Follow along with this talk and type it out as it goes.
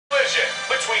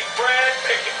between Brad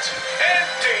Pickett and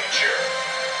Danger.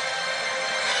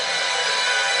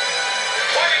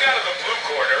 Fighting out of the blue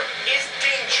corner is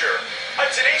Danger, a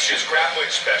tenacious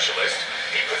grappling specialist.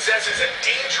 He possesses a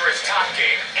dangerous top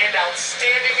game and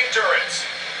outstanding endurance.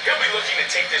 He'll be looking to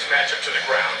take this matchup to the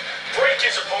ground, break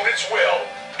his opponent's will,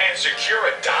 and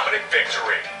secure a dominant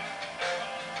victory.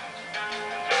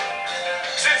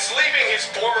 Since leaving his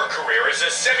former career as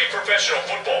a semi-professional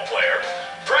football player,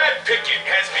 Brad Pickett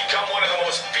has become one of the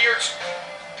most fierce...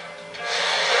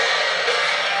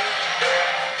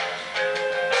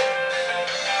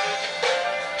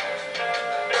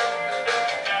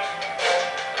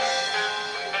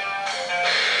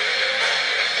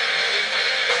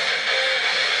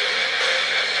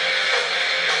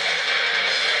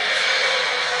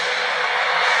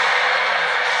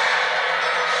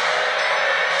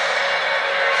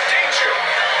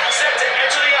 set to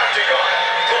enter the octagon,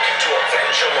 looking to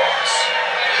avenge a loss.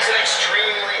 He's an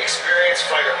extremely experienced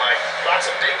fighter, Mike. Lots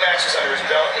of big matches under his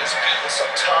belt, and he's beaten some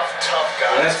tough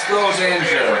guys. Let's go,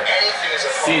 Danger.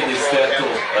 See this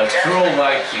battle, a troll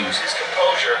like you. Lose his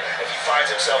composure if he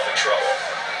finds himself in trouble.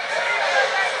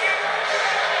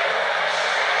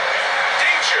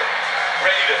 Danger,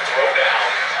 ready to throw down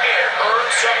and earn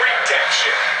some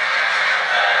redemption.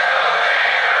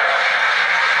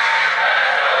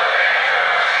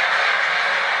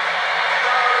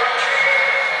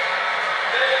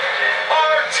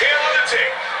 Tale of the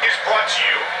Tape is brought to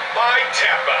you by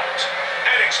Tap Out,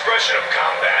 an expression of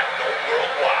combat known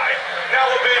worldwide, now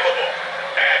available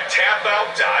at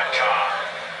tapout.com.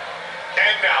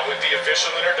 And now with the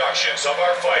official introductions of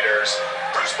our fighters,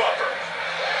 Bruce Buffer.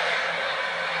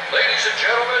 Ladies and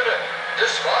gentlemen,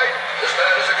 this man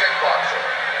is a kickboxer.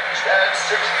 He stands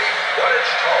 6 feet 1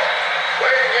 inch tall,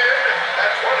 weighing in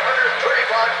at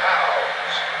 135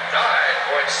 pounds,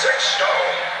 9.6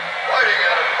 stone. Fighting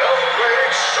out of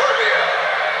Belgrade, Serbia,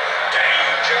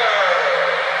 Danger!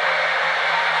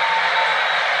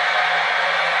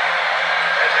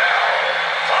 And now,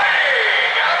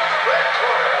 fighting out of the red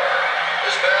corner.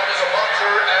 This man is a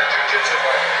boxer and jiu-jitsu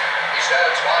fighter. He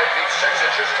stands 5 feet 6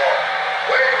 inches tall,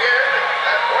 weighing in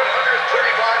at 135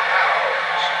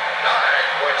 pounds,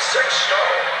 9.6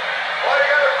 stone.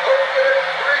 Fighting out of Coconut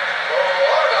Creek,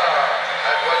 Florida.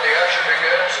 And when the action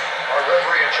begins, our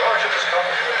referee in charge of this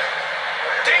company.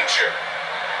 Danger,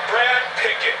 Brad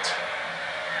Pickett.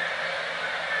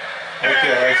 Okay,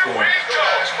 and let's here go. we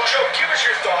go. Joe, give us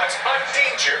your thoughts on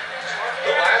Danger.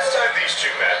 The last time these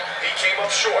two met, he came up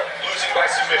short, losing by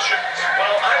submission.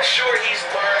 Well, I'm sure he's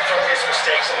learned from his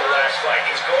mistakes in the last fight.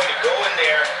 He's going to go in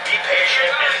there, be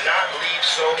patient, and not leave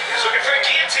so... He's looking for a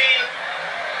guillotine.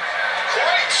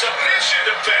 Great submission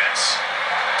defense.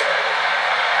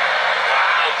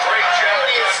 Wow, great job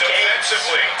done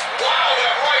defensively. Wow,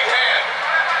 that right hand.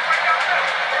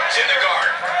 He's in the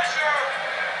guard.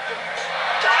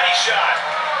 Body shot.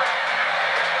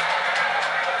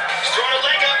 He's throwing a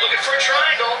leg up, looking for a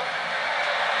triangle.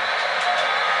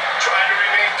 Trying to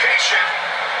remain patient.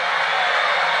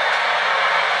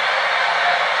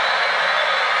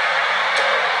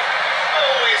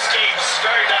 Oh, he escapes.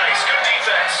 Very nice. Good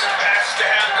defense. Passes to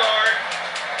half guard.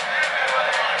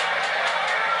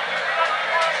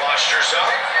 Postures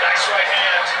up. Nice right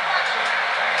hand.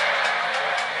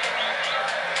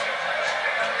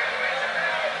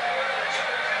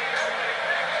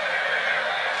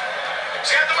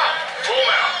 He's got the mount. Full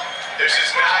mount. This is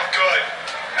not good.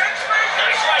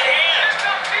 Nice right hand.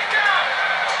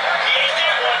 He ain't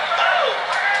that one. Oh!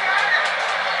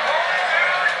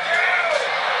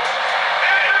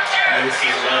 This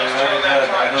is very bad.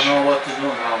 I don't know what to do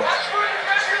now.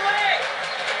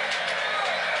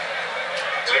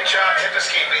 Good job hip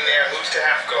escaping there. Moves to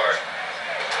half guard.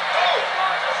 Oh!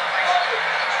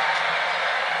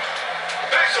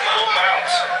 Back to full mount.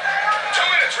 2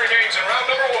 minutes remains in round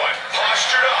number 1.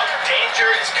 Postured up.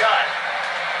 Danger is cut.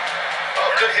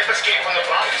 Oh, good hip escape from the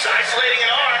bottom. He's isolating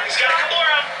an arm. He's got a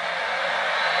Kimura.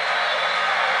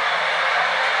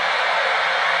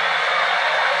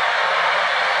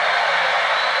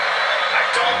 I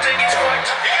don't think it's quite.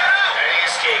 He got out. And he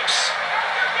escapes.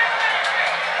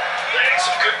 Landing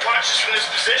some good punches from this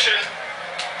position.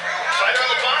 Fighter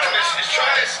on the bottom is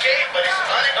trying to escape, but he's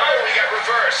oh, he got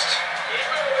reversed.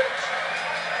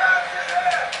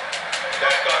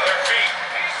 Back on their feet.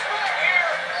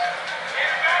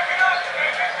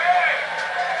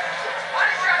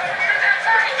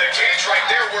 The cage right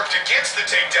there worked against the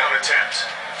takedown attempt.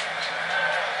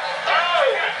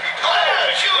 Oh!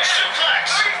 Oh! Huge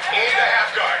suplex! Into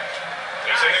half guard.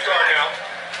 He's in the guard now.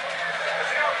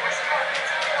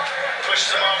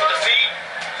 Pushes him off with the feet.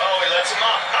 Oh, he lets him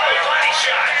up. Oh, body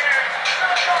shot!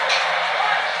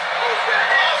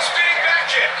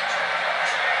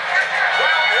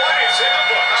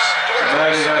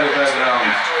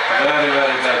 Very,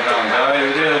 very bad round. I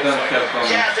really don't care from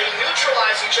him. Yeah, they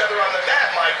neutralize each other on the mat,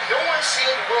 Mike. No one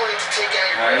seemed willing to take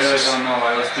any I really risks. don't know.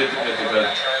 I was pretty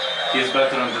bad. He's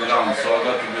better on the ground, so I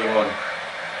got to be worried.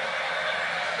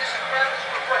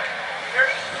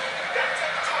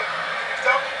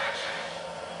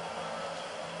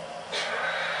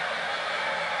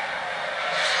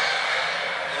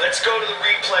 Let's go to the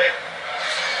replay.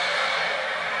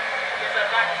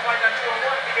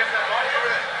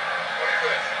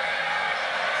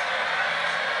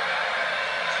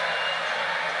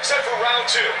 Set for round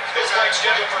 2. This fight's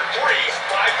scheduled for 3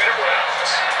 5-minute rounds.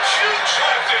 Huge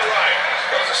left and right.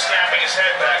 Those are snapping his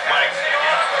head back, Mike.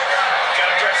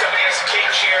 Gotta press up against the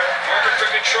cage here. Working for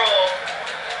control.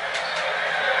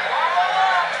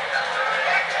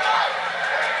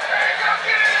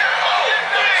 Oh,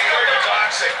 very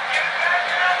toxic.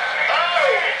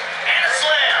 Oh, and a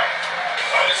slam.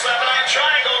 Oh, he's slapping on a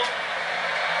triangle.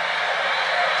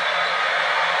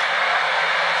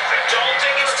 I don't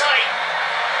think it's tight.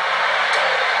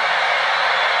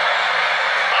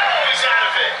 Oh, he's out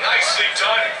of it. Nicely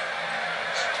done.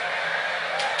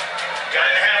 Got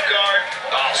in half guard.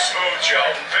 Oh, smooth,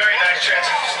 Joe. Very nice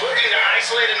transition. He's looking to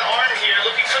isolate an arm here,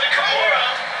 looking for the Kimura.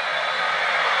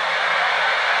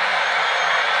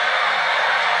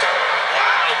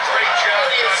 Wow, great job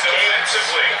He done escaped.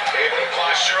 defensively. Able to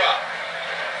posture up.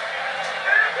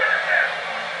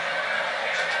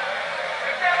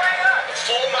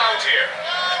 Full mount here.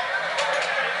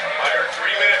 Under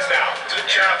 3 minutes now. Good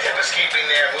job hip escaping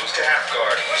there. Moves to half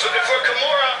guard. He's looking for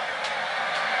Kimura.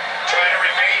 Trying to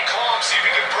remain calm, see if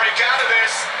he can break out of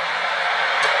this.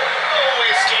 Oh, he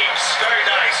escapes. Very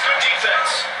nice. Good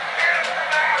defense.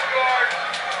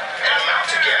 And mount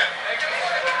again.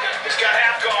 He's got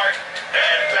half guard.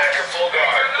 And back to full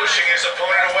guard. Pushing his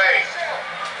opponent away.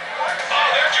 Oh,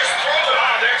 they're just throwing.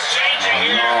 Oh, they're exchanging Oh,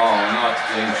 here. no, not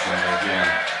clinching again.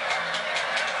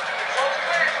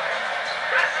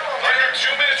 Under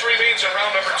 2 minutes remains in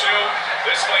round number 2.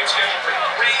 This fight's scheduled for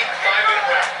 3 5-minute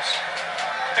rounds.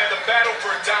 And the battle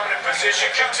for a dominant position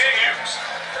continues.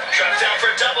 Drops down for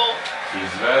a double.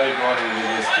 He's very boring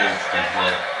with his cage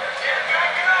control.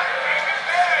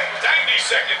 90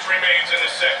 seconds remains in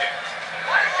the second.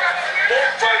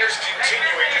 Both fighters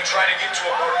continuing to try to get to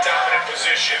a more dominant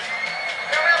position.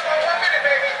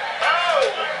 Oh,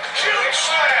 Huge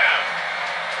slam!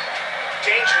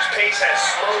 Danger's pace has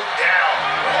slowed down.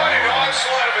 What an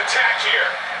onslaught of attack here.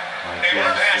 I Able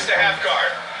to can't pass see to half him.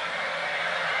 guard.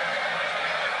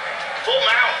 Full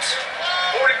mount.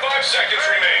 45 seconds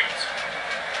remains.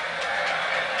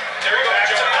 There we go, Back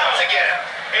to Joe. mount again.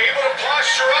 Able to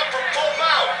posture up for full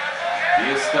mount.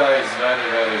 This guy is very,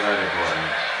 very, very boring.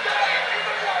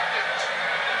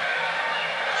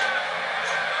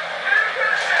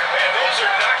 And those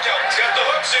are knockouts. He's got the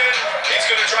hooks in. He's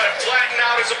going to try to flatten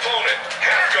out his opponent.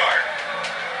 Half guard.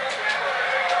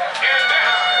 And that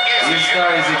is This the guy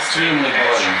end is of round extremely 2, as you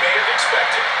boring. may have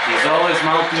expected. He's always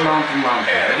mounting.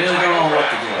 I really don't know what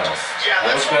to do else. Yeah, I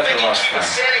let's was hope they better can last keep it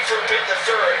time. standing for a bit in the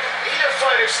third. Neither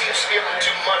fighter seems to be able to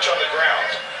do much on the ground.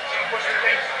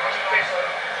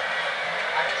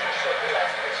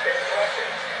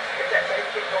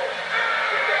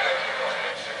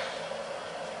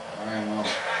 I know.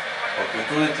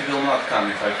 Opportunity will not come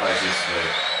if I fight this way.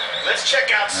 Let's check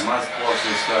out. I must force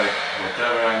this guy.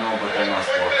 Whatever I know, but I must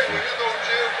force it.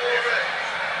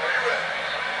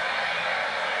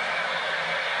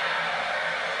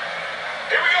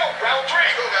 Here we go, round 3.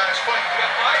 Go, guys. Fight. We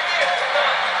got 5 minutes.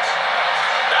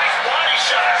 Nice body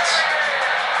shots.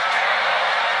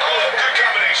 Oh, good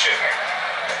combination.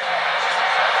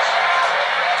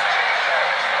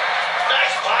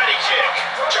 Nice body kick.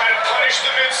 Trying to punish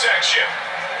the midsection.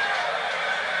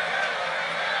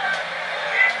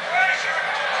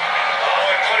 Oh,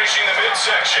 and punishing the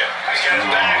midsection. He's got his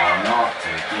back. No, not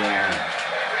again.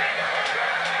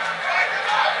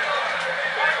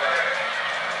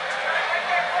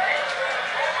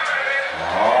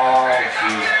 Oh,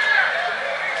 he...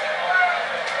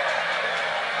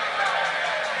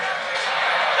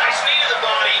 Nice knee to the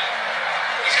body.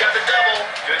 He's got the double.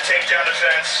 Good takedown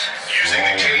defense. Using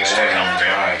the cage to help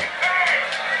him. Right.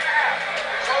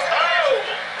 Oh,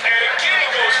 and again he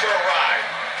goes for a ride.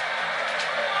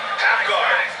 Half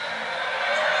guard.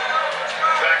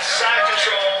 Back to side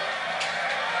control.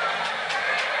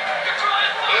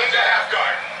 Into half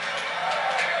guard.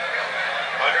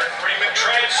 Under 3-minute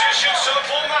transition to the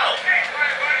full mount.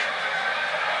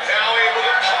 Now able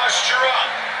to posture up.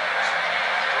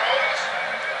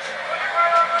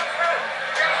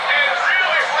 And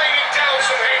really raining down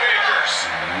some haymakers.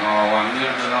 No, I'm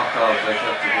near the knockout. I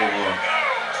have to go on.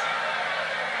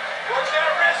 Work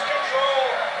that wrist control.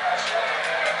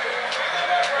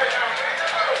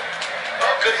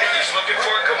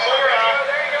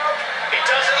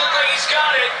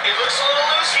 It looks a little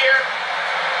loose here.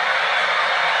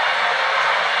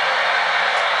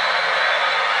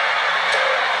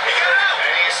 He got out.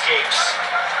 And he escapes.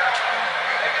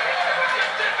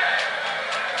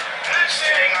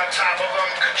 Staying on top of him,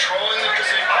 controlling the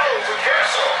position. Oh,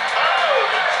 reversal. Oh,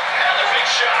 another big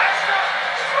shot.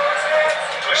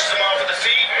 Pushes him off with the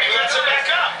feet. He lets him back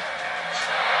up.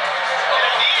 And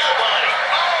a knee to the body.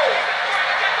 Oh!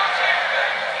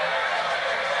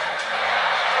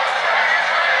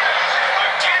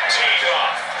 Again teed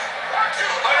off.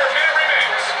 Under a minute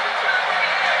remains.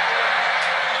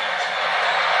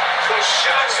 Those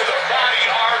shots to the body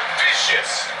are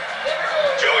vicious.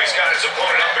 Joey's got his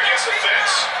opponent up against the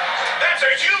fence. That's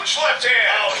a huge left hand.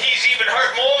 Oh, he's even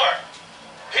hurt more.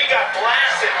 He got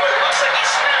blasted, but it looks like he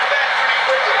snapped back pretty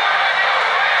quickly.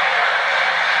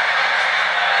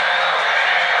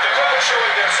 The crowd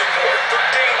showing their support for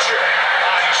Danger.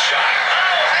 Body shot.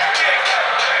 Oh, head kick.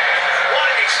 What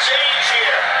an exchange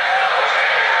here.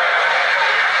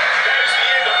 There's the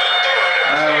end of the third.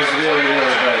 That was really,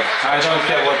 really bad. I don't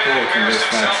care what to look in this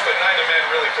match. But neither man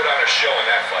really put on a show in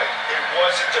that fight. It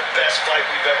wasn't the best fight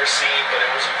we've ever seen, but it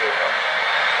was a good one.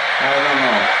 I don't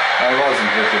know. I wasn't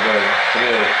pretty bad,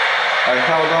 really. I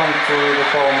held on to the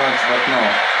whole match, but no,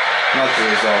 not the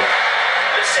result.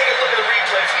 Let's take a look at the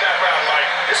replay from that round, Mike.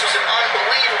 This was an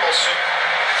unbelievable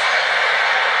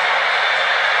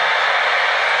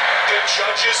The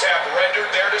judges have rendered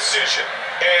their decision.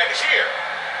 And here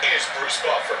is Bruce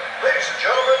Buffer. Ladies and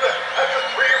gentlemen, after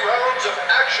 3 rounds of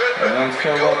action, I don't we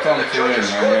care go what to Tom the to win. judges'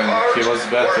 I mean, he scorecards was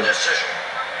for better. a decision.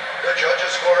 The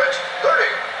judges score it 30,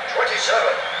 27,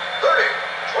 30,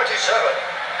 27,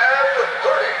 and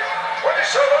 30,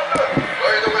 27.